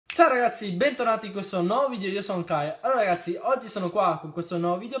Ciao ragazzi, bentornati in questo nuovo video, io sono Kai. Allora ragazzi, oggi sono qua con questo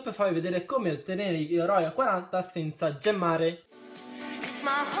nuovo video per farvi vedere come ottenere gli eroi a 40 senza gemmare.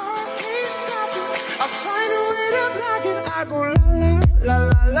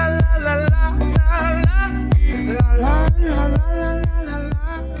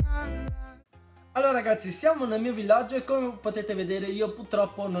 Allora ragazzi, siamo nel mio villaggio e come potete vedere io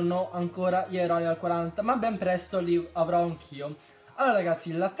purtroppo non ho ancora gli eroi al 40, ma ben presto li avrò anch'io. Allora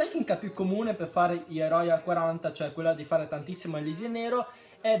ragazzi, la tecnica più comune per fare gli eroi al 40, cioè quella di fare tantissimo elisi nero,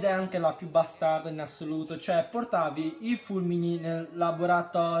 ed è anche la più bastarda in assoluto, cioè portarvi i fulmini nel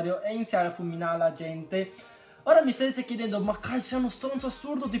laboratorio e iniziare a fulminare la gente. Ora mi state chiedendo, ma Kai sei uno stronzo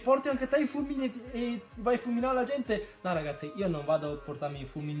assurdo, ti porti anche te i fulmini e vai a fulminare la gente? No ragazzi, io non vado a portarmi i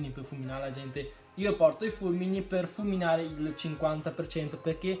fulmini per fulminare la gente, io porto i fulmini per fulminare il 50%,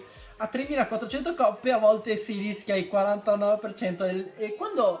 perché a 3400 coppie a volte si rischia il 49% e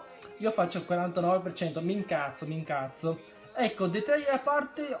quando io faccio il 49% mi incazzo. Ecco, dettagli a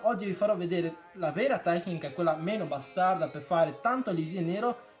parte, oggi vi farò vedere la vera tecnica, quella meno bastarda per fare tanto elisi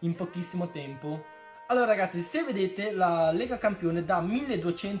nero in pochissimo tempo. Allora ragazzi, se vedete la lega campione dà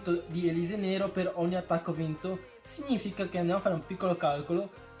 1200 di elisi nero per ogni attacco vinto, significa che andiamo a fare un piccolo calcolo.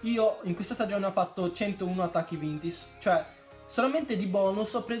 Io in questa stagione ho fatto 101 attacchi vinti, cioè solamente di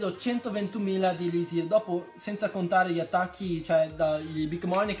bonus ho preso 121.000 di elisi, dopo senza contare gli attacchi, cioè i big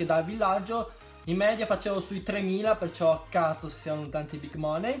money che dà il villaggio, in media facevo sui 3.000, perciò cazzo si siano tanti big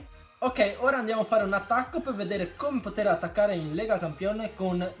money. Ok, ora andiamo a fare un attacco per vedere come poter attaccare in lega campione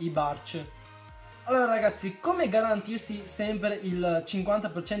con i barch. Allora ragazzi, come garantirsi sempre il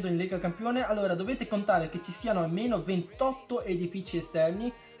 50% in lega campione? Allora dovete contare che ci siano almeno 28 edifici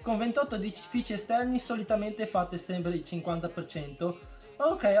esterni. Con 28 edifici esterni solitamente fate sempre il 50%.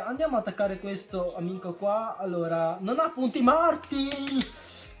 Ok, andiamo a attaccare questo amico qua. Allora, non ha punti morti!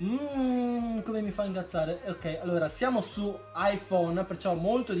 Come mi fa incazzare. Ok, allora siamo su iPhone, perciò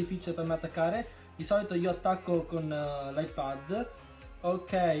molto difficile per me attaccare. Di solito io attacco con l'iPad.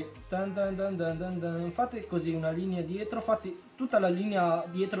 Ok, fate così una linea dietro, fate tutta la linea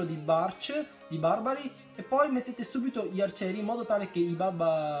dietro di barbari e poi mettete subito gli arcieri in modo tale che i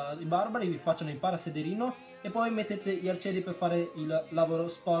barbari vi facciano il parasederino e poi mettete gli arcieri per fare il lavoro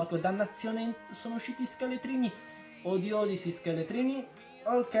sporco. Dannazione, sono usciti scheletrini, odiosi sti scheletrini.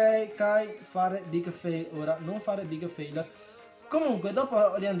 Ok, Kai, fare big fail ora, non fare big fail. Comunque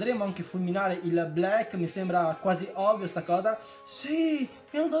dopo li andremo anche a fulminare il black, mi sembra quasi ovvio sta cosa. Sì,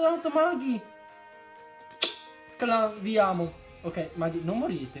 mi hanno donato maghi. Viamo. Ok, maghi, non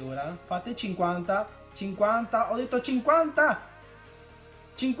morite ora. Fate 50, 50, ho detto 50.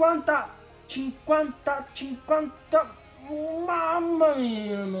 50, 50, 50. Mamma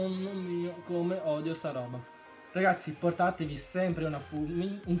mia, come odio sta roba. Ragazzi, portatevi sempre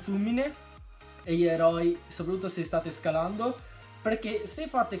un fulmine e gli eroi, soprattutto se state scalando. Perché se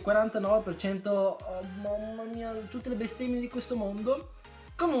fate 49%, oh, mamma mia, tutte le bestemmie di questo mondo.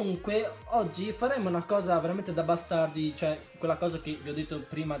 Comunque oggi faremo una cosa veramente da bastardi, cioè quella cosa che vi ho detto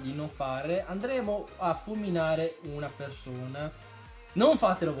prima di non fare. Andremo a fulminare una persona. Non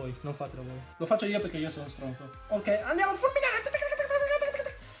fatelo voi, non fatelo voi. Lo faccio io perché io sono stronzo. Ok, andiamo a fulminare.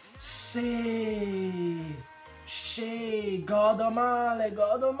 Sì, godo male,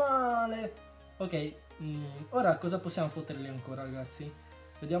 godo male. Ok. Ora cosa possiamo fotterli ancora ragazzi?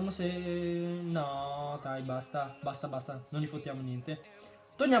 Vediamo se... No dai, basta, non li fottiamo niente.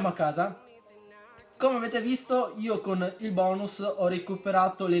 Torniamo a casa. Come avete visto io con il bonus ho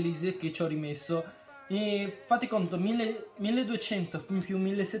recuperato l'elise che ci ho rimesso. E fate conto, 1200 più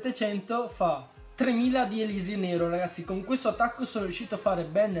 1700 fa 3000 di elisi nero ragazzi. Con questo attacco sono riuscito a fare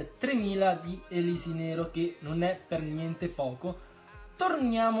ben 3000 di elisi nero, che non è per niente poco.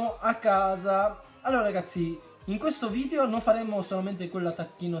 Torniamo a casa. Allora ragazzi, in questo video non faremo solamente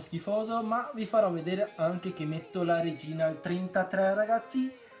quell'attacchino schifoso, ma vi farò vedere anche che metto la regina al 33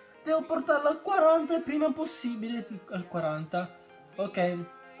 ragazzi. Devo portarla al 40 il prima possibile, al 40. Ok,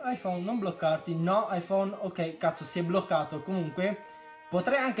 iPhone non bloccarti, no iPhone, ok, cazzo si è bloccato. Comunque,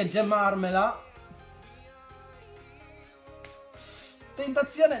 potrei anche gemmarmela.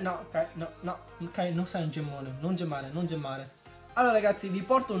 Tentazione, no, ok, no, ok, non sei un gemmone, non gemmare. Allora ragazzi, vi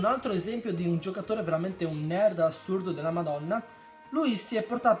porto un altro esempio di un giocatore veramente un nerd assurdo della Madonna. Lui si è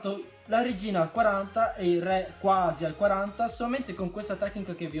portato la regina al 40 e il re quasi al 40 solamente con questa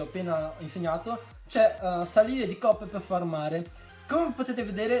tecnica che vi ho appena insegnato, cioè salire di coppe per farmare. Come potete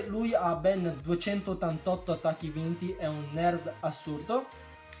vedere lui ha ben 288 attacchi vinti, è un nerd assurdo.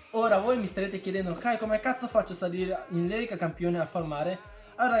 Ora voi mi starete chiedendo, Kai, come cazzo faccio a salire in lega campione a farmare?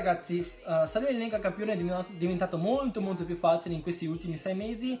 Allora ragazzi, salire in lega campione è diventato molto più facile in questi ultimi 6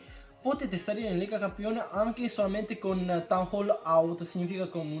 mesi. Potete salire in lega campione anche solamente con town hall out, significa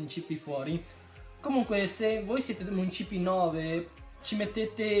con municipi fuori. Comunque se voi siete municipi 9, ci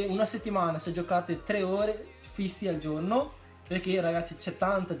mettete una settimana se giocate 3 ore fissi al giorno. Perché ragazzi c'è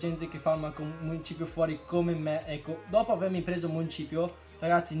tanta gente che farma con municipio fuori come me. Ecco, dopo avermi preso municipio,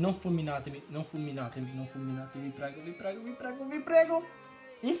 ragazzi non fulminatemi, vi prego.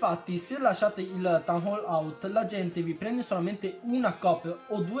 Infatti se lasciate il town hall out, la gente vi prende solamente una coppia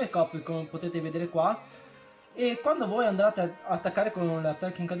o 2 coppie, come potete vedere qua. E quando voi andrete a attaccare con la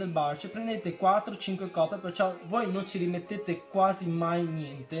tecnica del barce, prendete 4-5 coppie, perciò voi non ci rimettete quasi mai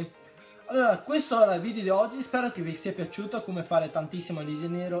niente. Allora, questo era il video di oggi, spero che vi sia piaciuto come fare tantissimo a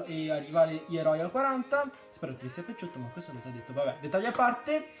nero e arrivare gli eroi al 40. Spero che vi sia piaciuto, ma questo l'ho già detto, vabbè, dettagli a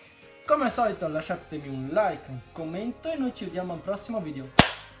parte. Come al solito lasciatemi un like, un commento e noi ci vediamo al prossimo video.